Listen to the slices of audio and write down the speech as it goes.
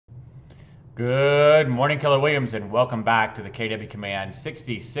Good morning, Keller Williams, and welcome back to the KW Command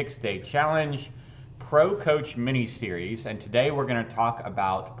 66-Day Challenge Pro Coach Mini Series. And today we're going to talk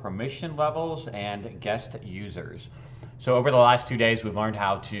about permission levels and guest users. So over the last 2 days, we've learned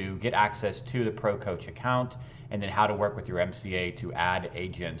how to get access to the ProCoach account and then how to work with your MCA to add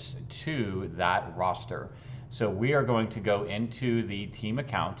agents to that roster. So we are going to go into the team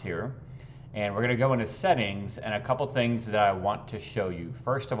account here. And we're going to go into settings, and a couple things that I want to show you.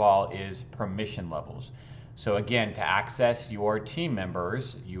 First of all is permission levels. So again, to access your team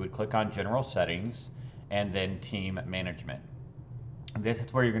members, you would click on General Settings and then Team Management. This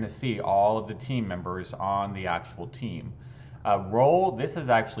is where you're going to see all of the team members on the actual team. Role, this is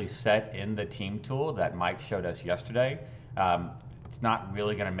actually set in the team tool that Mike showed us yesterday. It's not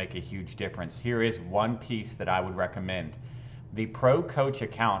really going to make a huge difference. Here is one piece that I would recommend. The ProCoach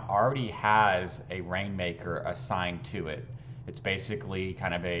account already has a Rainmaker assigned to it. It's basically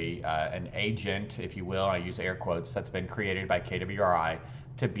kind of an agent, if you will, I use air quotes, that's been created by KWRI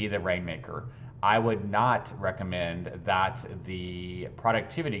to be the Rainmaker. I would not recommend that the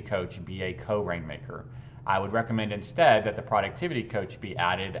productivity coach be a co-Rainmaker. I would recommend instead that the productivity coach be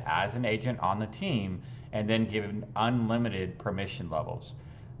added as an agent on the team and then given unlimited permission levels.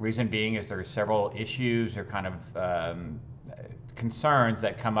 Reason being is there are several issues or kind of concerns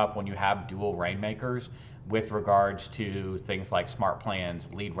that come up when you have dual Rainmakers with regards to things like smart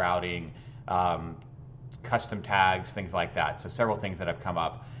plans, lead routing, custom tags, things like that. So several things that have come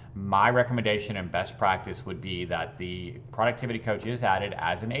up. My recommendation and best practice would be that the productivity coach is added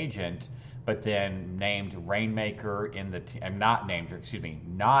as an agent, but then named Rainmaker in the not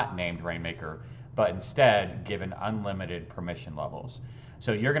named Rainmaker, but instead given unlimited permission levels.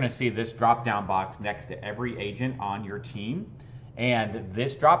 So you're going to see this drop-down box next to every agent on your team. And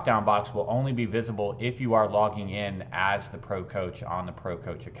this drop-down box will only be visible if you are logging in as the ProCoach on the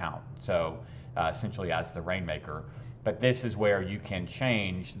ProCoach account. So essentially as the Rainmaker. But this is where you can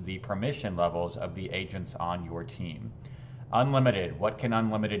change the permission levels of the agents on your team. Unlimited, what can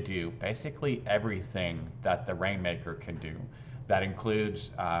unlimited do? Basically everything that the Rainmaker can do. That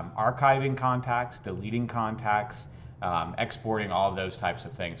includes archiving contacts, deleting contacts, exporting, all of those types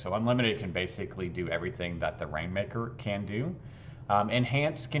of things. So unlimited can basically do everything that the Rainmaker can do.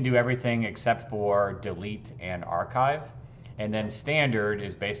 Enhanced can do everything except for delete and archive. And then standard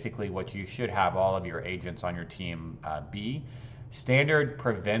is basically what you should have all of your agents on your team be. Standard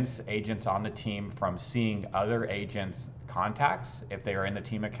prevents agents on the team from seeing other agents' contacts if they are in the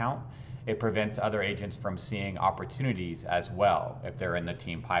team account. It prevents other agents from seeing opportunities as well if they're in the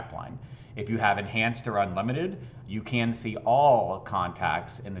team pipeline. If you have enhanced or unlimited, you can see all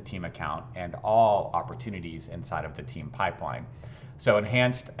contacts in the team account and all opportunities inside of the team pipeline. So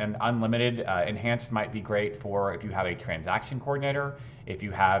enhanced and unlimited, enhanced might be great for if you have a transaction coordinator, if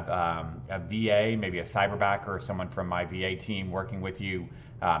you have a VA, maybe a cyberbacker or someone from my VA team working with you,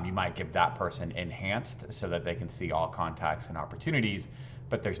 you might give that person enhanced so that they can see all contacts and opportunities,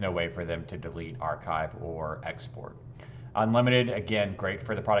 but there's no way for them to delete, archive, or export. Unlimited, again, great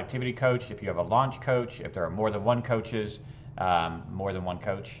for the productivity coach. If you have a launch coach, if there are more than one coach,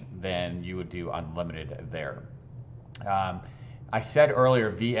 then you would do unlimited there. I said earlier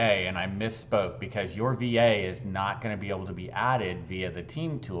VA, and I misspoke because your VA is not going to be able to be added via the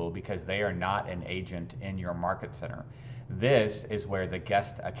team tool because they are not an agent in your market center. This is where the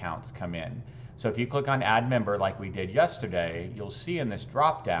guest accounts come in. So if you click on add member like we did yesterday, you'll see in this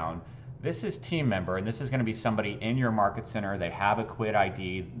drop down, this is team member, and this is going to be somebody in your market center. They have a quit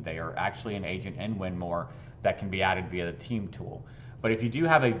ID. They are actually an agent in Winmore that can be added via the team tool. But if you do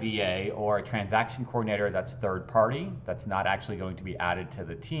have a VA or a transaction coordinator that's third party, that's not actually going to be added to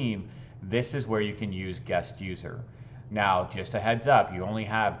the team, this is where you can use guest user. Now, just a heads up, you only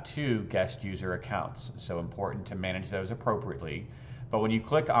have 2 guest user accounts, so important to manage those appropriately. But when you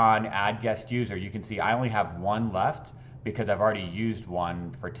click on add guest user, you can see I only have 1 left because I've already used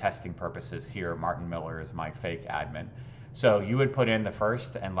one for testing purposes here. Martin Miller is my fake admin. So you would put in the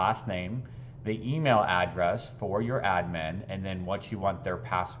first and last name, the email address for your admin, and then what you want their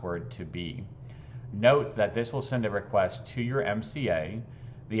password to be. Note that this will send a request to your MCA.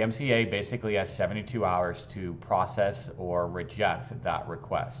 The MCA basically has 72 hours to process or reject that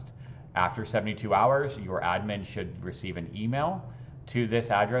request. After 72 hours, your admin should receive an email to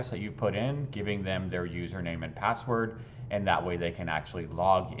this address that you've put in, giving them their username and password, and that way they can actually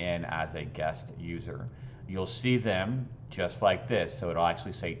log in as a guest user. You'll see them just like this. So it'll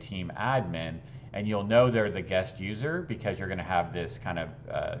actually say team admin, and you'll know they're the guest user because you're going to have this kind of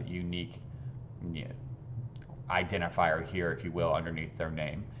unique identifier here, if you will, underneath their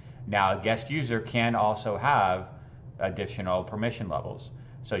name. Now, a guest user can also have additional permission levels.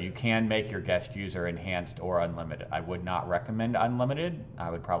 So you can make your guest user enhanced or unlimited. I would not recommend unlimited. I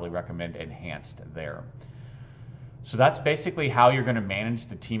would probably recommend enhanced there. So that's basically how you're going to manage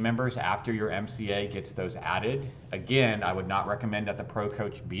the team members after your MCA gets those added. Again, I would not recommend that the Pro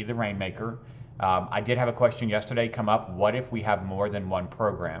Coach be the rainmaker. I did have a question yesterday come up. What if we have more than one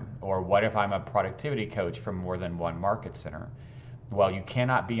program? Or what if I'm a productivity coach from more than one market center? Well, you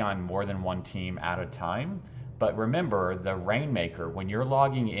cannot be on more than one team at a time. But remember, the rainmaker, when you're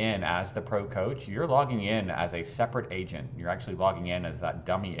logging in as the Pro Coach, you're logging in as a separate agent. You're actually logging in as that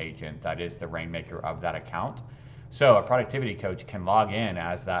dummy agent that is the rainmaker of that account. So a productivity coach can log in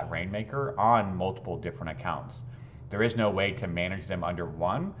as that rainmaker on multiple different accounts. There is no way to manage them under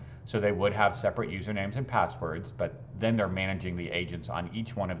one, so they would have separate usernames and passwords, but then they're managing the agents on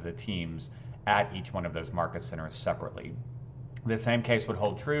each one of the teams at each one of those market centers separately. The same case would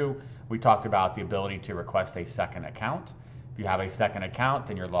hold true. We talked about the ability to request a second account. If you have a second account,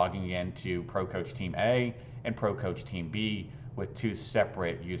 then you're logging into ProCoach Team A and ProCoach Team B with two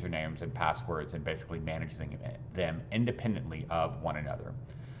separate usernames and passwords and basically managing them independently of one another.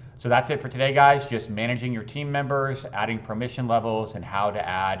 So that's it for today, guys. Just managing your team members, adding permission levels, and how to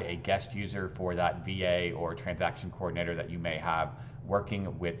add a guest user for that VA or transaction coordinator that you may have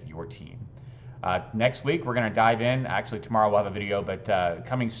working with your team. Next week, we're going to dive in. Actually, tomorrow we'll have a video, but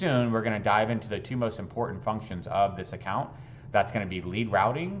coming soon, we're going to dive into the two most important functions of this account. That's going to be lead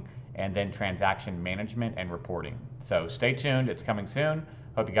routing and then transaction management and reporting. So stay tuned. It's coming soon.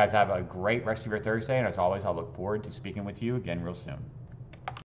 Hope you guys have a great rest of your Thursday. And as always, I'll look forward to speaking with you again real soon.